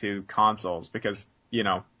gaming to consoles, because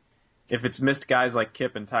if it's missed guys like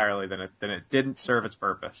Kip entirely, then it didn't serve its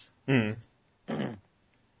purpose. Mm.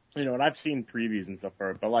 And I've seen previews and stuff for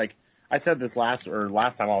it, but like I said this last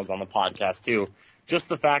time I was on the podcast too, just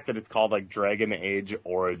the fact that it's called like Dragon Age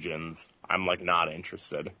Origins, I'm like not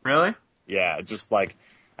interested. Really? Yeah, just like,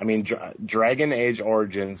 I mean, Dragon Age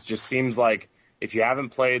Origins just seems like if you haven't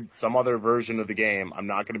played some other version of the game, I'm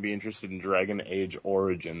not going to be interested in Dragon Age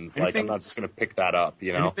Origins. Like, I'm not just going to pick that up,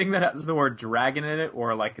 Anything that has the word dragon in it,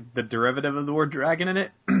 or like the derivative of the word dragon in it,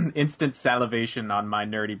 instant salivation on my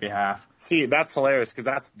nerdy behalf. See, that's hilarious, because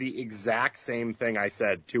that's the exact same thing I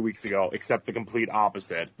said 2 weeks ago, except the complete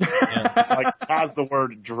opposite. It's like, it has the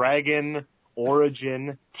word dragon,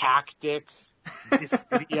 origin, tactics,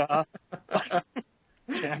 Dissidia.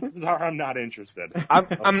 Chances are I'm not interested.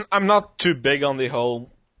 I'm not too big on the whole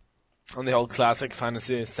classic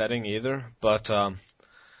fantasy setting either, but I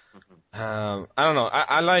don't know.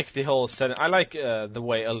 I like the whole setting. I like the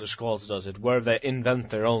way Elder Scrolls does it, where they invent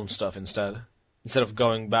their own stuff instead of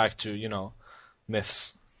going back to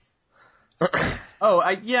myths.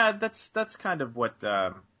 That's kind of what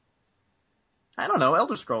I don't know.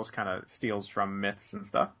 Elder Scrolls kind of steals from myths and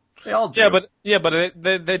stuff. They all do. But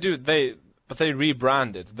they do. But they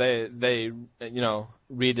rebrand it. They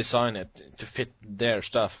redesign it to fit their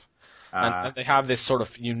stuff, and they have this sort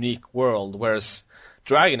of unique world. Whereas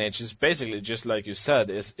Dragon Age is basically, just like you said,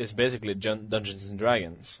 is basically Dungeons and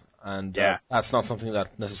Dragons, and that's not something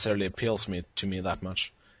that necessarily appeals to me that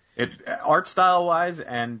much. Art style wise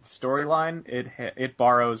and storyline, it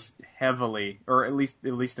borrows heavily, or at least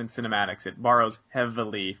in cinematics, it borrows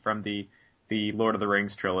heavily from the Lord of the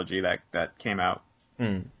Rings trilogy that came out.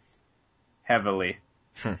 Mm. Heavily.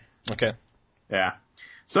 Okay. Yeah.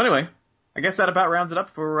 So anyway, I guess that about rounds it up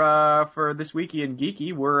for this Weeky and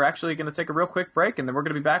Geeky. We're actually going to take a real quick break, and then we're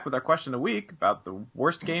going to be back with our question of the week about the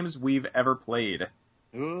worst games we've ever played.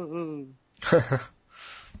 Ooh.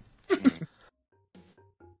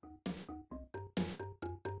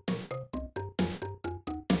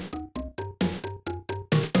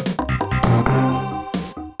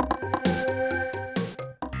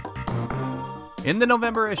 In the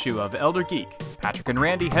November issue of Elder Geek, Patrick and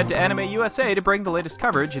Randy head to Anime USA to bring the latest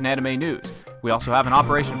coverage in anime news. We also have an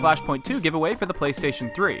Operation Flashpoint 2 giveaway for the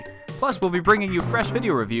PlayStation 3. Plus, we'll be bringing you fresh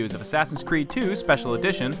video reviews of Assassin's Creed 2 Special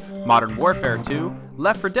Edition, Modern Warfare 2,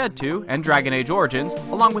 Left 4 Dead 2, and Dragon Age Origins,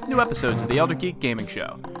 along with new episodes of the Elder Geek Gaming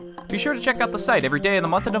Show. Be sure to check out the site every day in the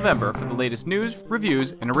month of November for the latest news,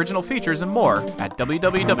 reviews, and original features and more at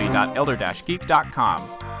www.elder-geek.com.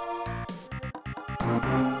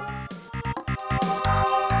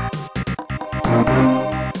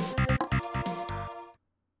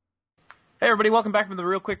 Hey everybody, welcome back from the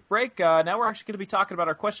real quick break. Now we're actually going to be talking about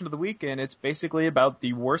our question of the week, and it's basically about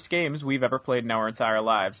the worst games we've ever played in our entire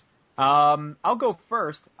lives. I'll go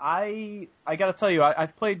first. I got to tell you,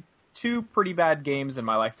 I've played two pretty bad games in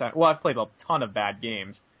my lifetime. Well, I've played a ton of bad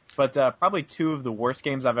games, but probably two of the worst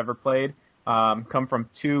games I've ever played come from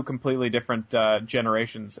two completely different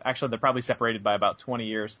generations. Actually, they're probably separated by about 20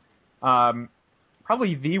 years.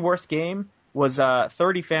 Probably the worst game was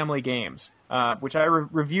 30 Family Games, which I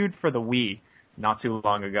reviewed for the Wii not too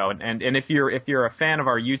long ago. And if you're a fan of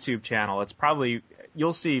our YouTube channel, it's probably,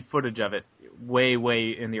 you'll see footage of it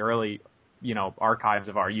way in the early, archives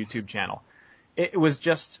of our YouTube channel. It was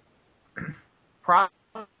just probably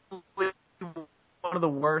one of the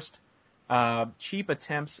worst cheap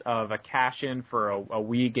attempts of a cash-in for a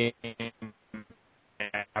Wii game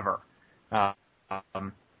ever.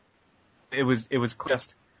 It was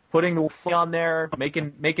just putting the Wii on there,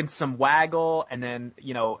 making some waggle, and then,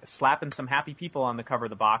 slapping some happy people on the cover of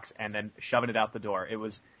the box, and then shoving it out the door. It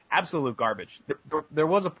was absolute garbage. There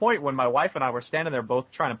was a point when my wife and I were standing there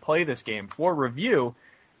both trying to play this game for review,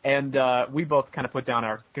 and we both kind of put down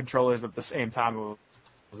our controllers at the same time. It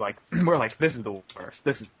was like, we're like, this is the worst.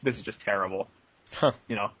 This is just terrible. Huh.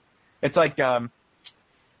 It's like the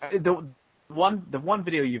one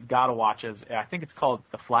video you've got to watch is, I think it's called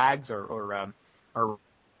The Flags or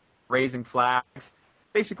Raising Flags.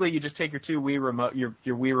 Basically, you just take your two Wii remote, your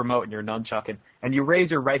Wii remote and your nunchuck, and you raise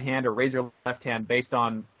your right hand or raise your left hand based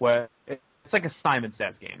on what it's like a Simon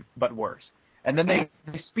Says game, but worse. And then they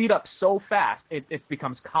speed up so fast, it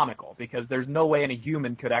becomes comical because there's no way any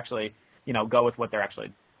human could actually, go with what they're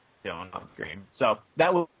actually doing on screen. So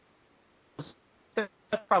that's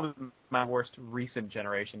probably my worst recent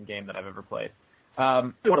generation game that I've ever played.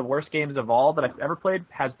 One of the worst games of all that I've ever played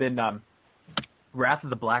has been Wrath of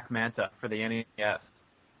the Black Manta for the NES.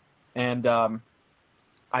 And I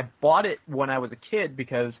bought it when I was a kid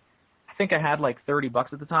because I think I had like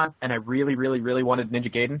 $30 at the time, and I really wanted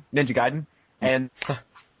Ninja Gaiden. And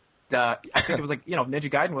I think it was like,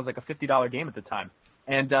 Ninja Gaiden was like a $50 game at the time.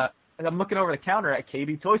 And I'm looking over the counter at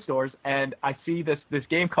KB Toy Stores, and I see this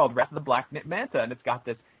game called Wrath of the Black Manta, and it's got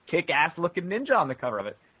this kick-ass looking ninja on the cover of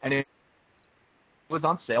it. And it was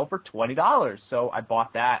on sale for $20. So I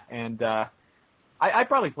bought that, and I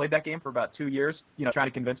probably played that game for about 2 years, trying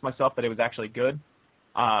to convince myself that it was actually good.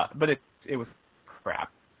 But it was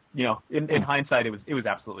crap. In hindsight, it was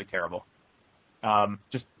absolutely terrible.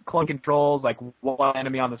 Just clunky controls, like one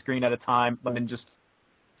enemy on the screen at a time, and then just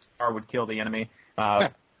would kill the enemy.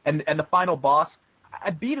 And the final boss, I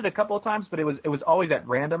beat it a couple of times, but it was always at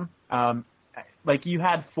random. Like you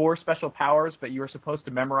had 4 special powers, but you were supposed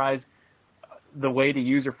to memorize the way to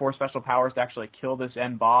use your 4 special powers to actually kill this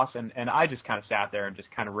end boss, and I just kind of sat there and just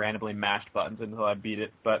kind of randomly mashed buttons until I beat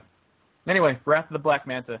it. But anyway, Wrath of the Black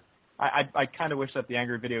Manta. I kind of wish that the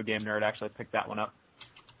Angry Video Game Nerd actually picked that one up.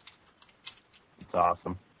 It's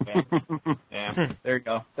awesome. Yeah, there you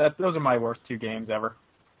go. Those are my worst 2 games ever.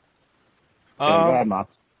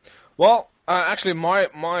 Well, actually,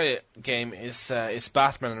 my game is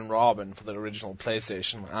Batman and Robin for the original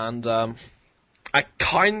PlayStation, and I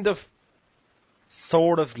kind of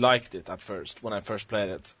sort of liked it at first when I first played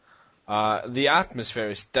it. The atmosphere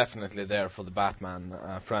is definitely there for the Batman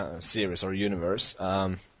series or universe.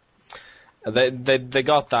 They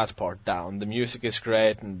got that part down. The music is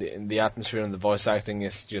great, and the atmosphere and the voice acting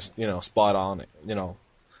is just spot on.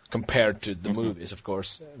 Compared to the movies, of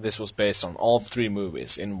course. This was based on all 3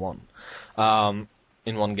 movies in one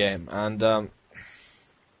game, and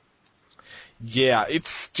yeah,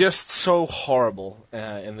 it's just so horrible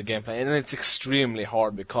in the gameplay, and it's extremely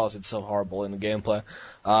hard because it's so horrible in the gameplay.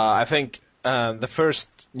 I think the first,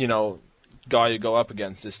 guy you go up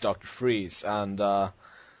against is Dr. Freeze, and I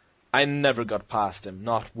never got past him,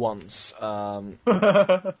 not once. And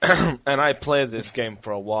I played this game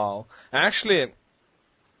for a while. Actually,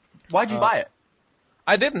 why'd you buy it?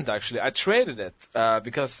 I didn't actually. I traded it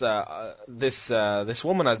because this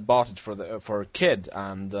woman had bought it for a kid,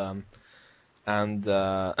 and and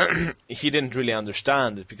he didn't really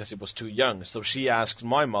understand it because he was too young. So she asked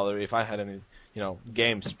my mother if I had any,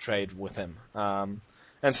 games to trade with him.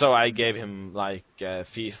 And so I gave him like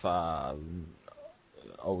FIFA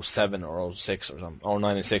 07 or 06 or something, or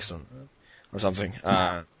 96 or something,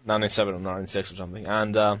 97 or 96 or something.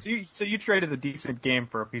 And So you traded a decent game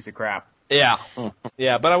for a piece of crap. yeah,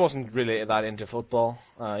 yeah, but I wasn't really that into football.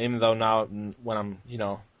 Even though now, when I'm,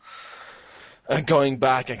 going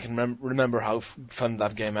back, I can remember how fun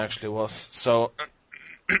that game actually was. So,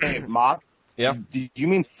 Hey, Mott? yeah. Do you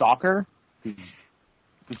mean soccer? This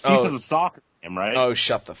FIFA is a soccer game, right? Oh,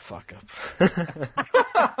 shut the fuck up.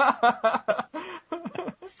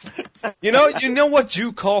 You know what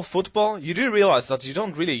you call football? You do realize that you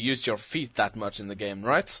don't really use your feet that much in the game,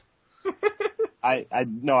 right?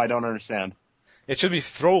 No, I don't understand. It should be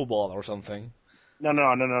throw ball or something. No,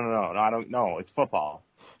 I don't know. It's football.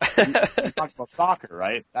 You talk about soccer,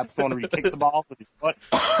 right? That's the one where you kick the ball with your foot.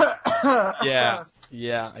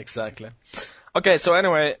 Yeah, exactly. Okay, so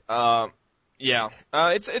anyway,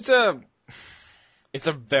 it's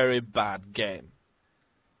a very bad game.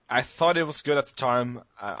 I thought it was good at the time.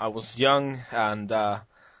 I was young, and I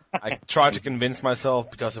tried to convince myself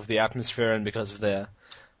because of the atmosphere and because of the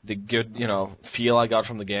good, feel I got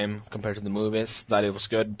from the game compared to the movies that it was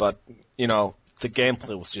good. But the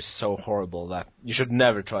gameplay was just so horrible that you should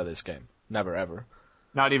never try this game. Never, ever.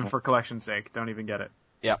 Not even for collection's sake. Don't even get it.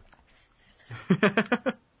 Yeah.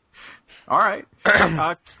 All right.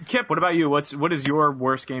 Kip, what about you? What is your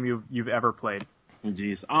worst game you've ever played?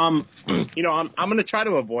 Jeez. I'm gonna try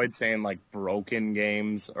to avoid saying like broken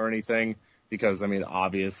games or anything because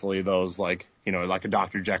obviously those like a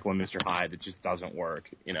Dr. Jekyll and Mr. Hyde, it just doesn't work.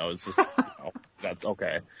 It's just that's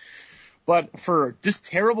okay. But for just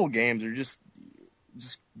terrible games or just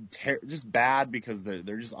bad because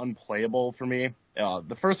they're just unplayable for me.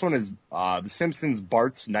 The first one is The Simpsons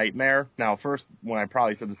Bart's Nightmare. Now, first, when I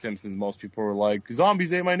probably said The Simpsons, most people were like,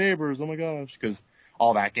 zombies ate my neighbors, oh my gosh, because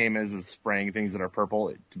all that game is spraying things that are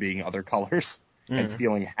purple to being other colors and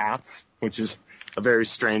stealing hats, which is a very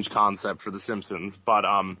strange concept for The Simpsons. But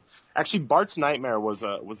actually, Bart's Nightmare was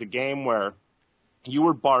a game where you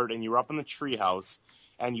were Bart and you were up in the treehouse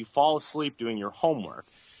and you fall asleep doing your homework.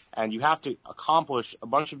 And you have to accomplish a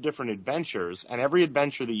bunch of different adventures, and every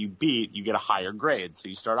adventure that you beat, you get a higher grade. So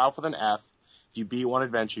you start off with an F, if you beat one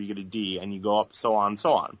adventure, you get a D, and you go up, so on and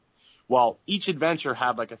so on. Well, each adventure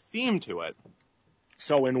had like a theme to it.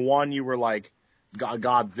 So in one, you were like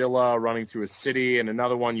Godzilla running through a city, and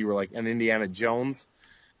another one, you were like an Indiana Jones.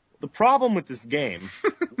 The problem with this game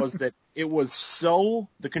was that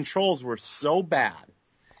the controls were so bad,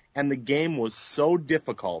 and the game was so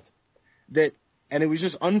difficult and it was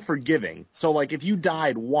just unforgiving. So, like, if you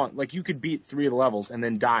died you could beat 3 of the levels and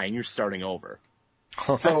then die, and you're starting over.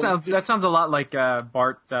 So that sounds a lot like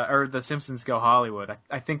Bart or The Simpsons Go Hollywood.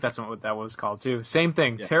 I think that's what that was called too. Same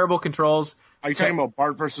thing. Yeah. Terrible controls. Are you talking about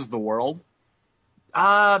Bart versus the World?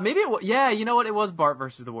 Maybe it was. Yeah, you know what? It was Bart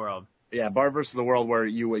versus the World. Yeah, Bart versus the World, where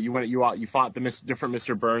you fought the different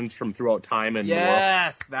Mr. Burns from throughout time and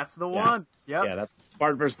yes, that's the one. Yep. Yeah, that's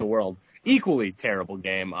Bart versus the World. Equally terrible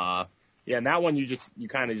game. Yeah, and that one you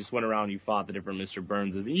kind of just went around and you fought the different Mr.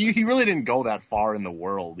 Burnses. You really didn't go that far in the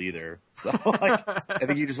world either. So like, I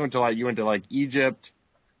think you just went to Egypt,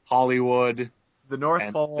 Hollywood, the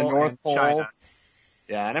North Pole, and China.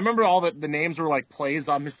 Yeah, and I remember all the names were like plays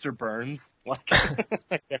on Mr. Burns. Like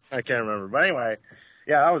I can't remember, but anyway,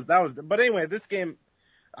 yeah, that was. But anyway, this game,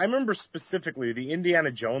 I remember specifically the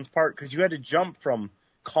Indiana Jones part because you had to jump from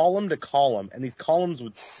column to column, and these columns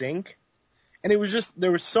would sink. And it was just,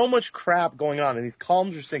 there was so much crap going on, and these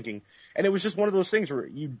columns were sinking, and it was just one of those things where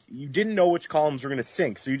you didn't know which columns were going to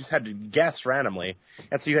sink, so you just had to guess randomly,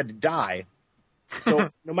 and so you had to die.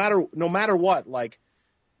 So no matter what,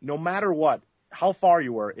 how far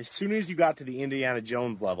you were, as soon as you got to the Indiana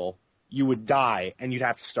Jones level, you would die, and you'd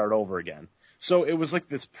have to start over again. So it was like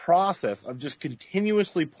this process of just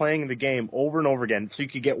continuously playing the game over and over again, so you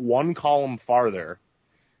could get one column farther.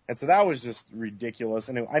 And so that was just ridiculous,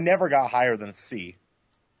 and I never got higher than a C.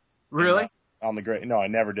 Really? On the grade? No, I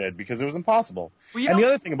never did because it was impossible. Well, and the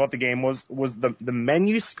other thing about the game was the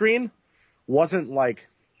menu screen wasn't like,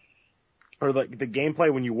 or the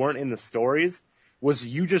gameplay when you weren't in the stories was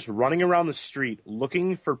you just running around the street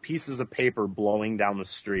looking for pieces of paper blowing down the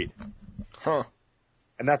street. Huh.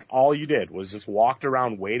 And that's all you did was just walked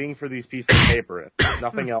around waiting for these pieces of paper. There's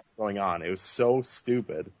nothing else going on. It was so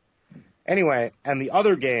stupid. Anyway, and the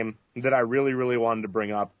other game that I really, really wanted to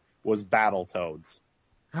bring up was Battletoads.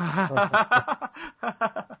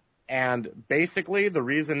 And basically, the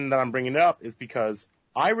reason that I'm bringing it up is because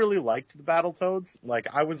I really liked the Battletoads. Like,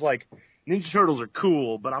 I was like, Ninja Turtles are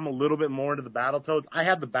cool, but I'm a little bit more into the Battletoads. I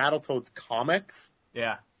had the Battletoads comics,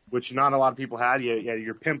 Yeah. which not a lot of people had. You had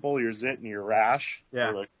your Pimple, your Zit, and your Rash.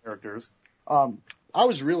 Yeah. Were the characters. I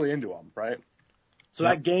was really into them, right? So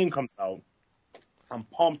that game comes out. I'm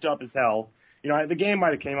pumped up as hell. You know, the game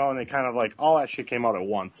might have came out and they kind of like, all that shit came out at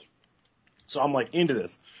once. So I'm like into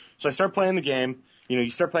this. So I start playing the game. You know, you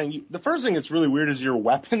start playing. The first thing that's really weird is your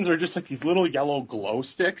weapons are just like these little yellow glow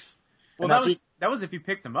sticks. Well, And that was if you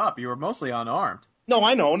picked them up. You were mostly unarmed. No,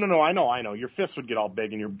 I know. No, I know. Your fists would get all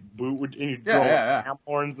big and your boot would, and you'd grow ham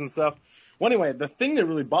horns and stuff. Well, anyway, the thing that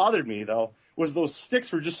really bothered me, though, was those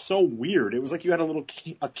sticks were just so weird. It was like you had a little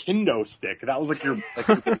a kendo stick. That was like your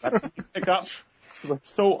weapon you pick up. It was like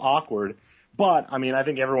so awkward. But, I mean, I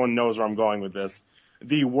think everyone knows where I'm going with this.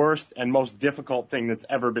 The worst and most difficult thing that's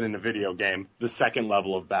ever been in a video game, the second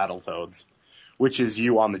level of Battletoads, which is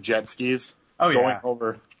you on the jet skis. Oh, yeah.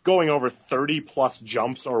 Going over 30 plus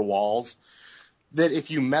jumps or walls, that if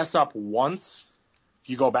you mess up once,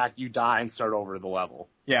 you go back, you die and start over the level.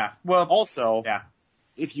 Yeah. Well, Also, yeah.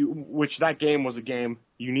 which that game was a game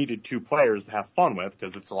you needed 2 players to have fun with,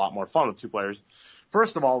 because it's a lot more fun with 2 players.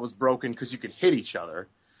 First of all, it was broken because you could hit each other.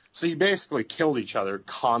 So you basically killed each other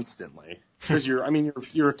constantly. Because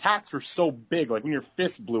your attacks were so big, like when your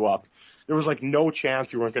fist blew up, there was like no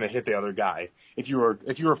chance you weren't going to hit the other guy. If you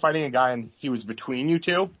were fighting a guy and he was between you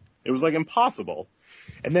two, it was like impossible.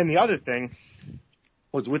 And then the other thing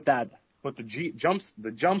was with the jumps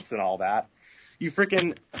and all that, you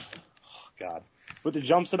freaking, oh God, with the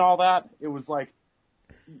jumps and all that, it was like,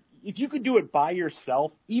 if you could do it by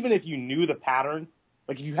yourself, even if you knew the pattern,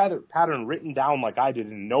 like if you had the pattern written down like I did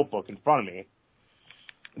in a notebook in front of me,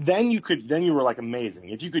 then you were like amazing.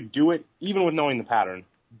 If you could do it even with knowing the pattern.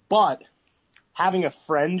 But having a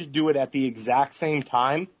friend do it at the exact same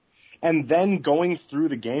time and then going through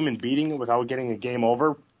the game and beating it without getting a game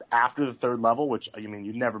over after the 3rd level, which, I mean,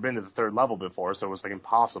 you'd never been to the 3rd level before, so it was like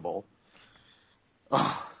impossible.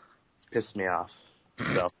 Oh, pissed me off.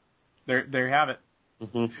 So There you have it.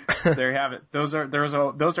 Mm-hmm. There you have it. Those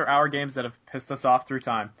are our games that have pissed us off through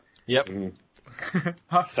time. Yep.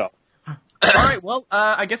 So All right, well,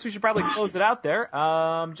 I guess we should probably close it out there.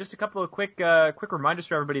 Just a couple of quick reminders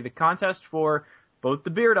for everybody. The contest for both the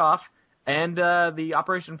Beard Off and the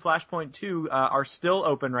Operation Flashpoint 2 are still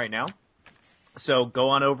open right now. So go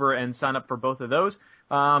on over and sign up for both of those.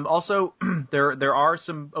 Also, there are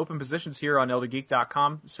some open positions here on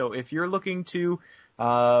ElderGeek.com. So if you're looking to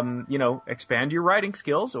expand your writing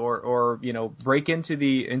skills or break into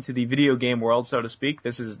the video game world, so to speak,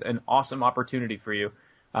 this is an awesome opportunity for you.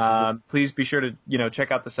 Please be sure to,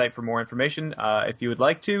 check out the site for more information. If you would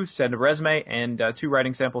like to, send a resume and 2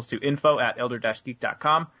 writing samples to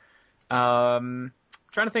info@elder-geek.com.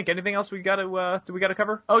 Trying to think, anything else do we got to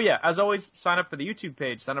cover? Oh yeah, as always, sign up for the YouTube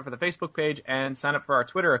page, sign up for the Facebook page, and sign up for our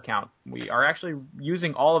Twitter account. We are actually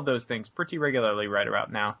using all of those things pretty regularly right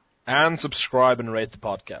about now. And subscribe and rate the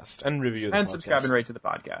podcast and review the podcast. And subscribe and rate to the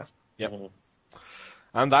podcast. Yep.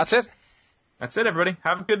 And that's it. That's it, everybody.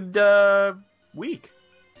 Have a good week.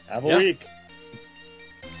 have a week.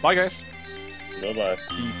 Bye, guys. Bye-bye.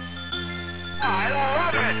 I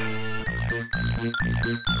love it!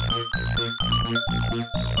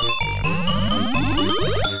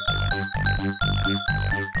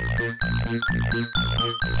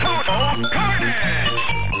 Total carnage!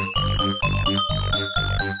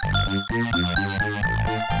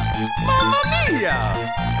 Mamma mia!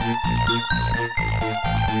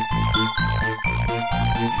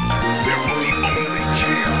 There will be only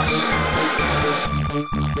chaos.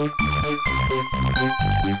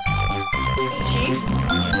 Chief?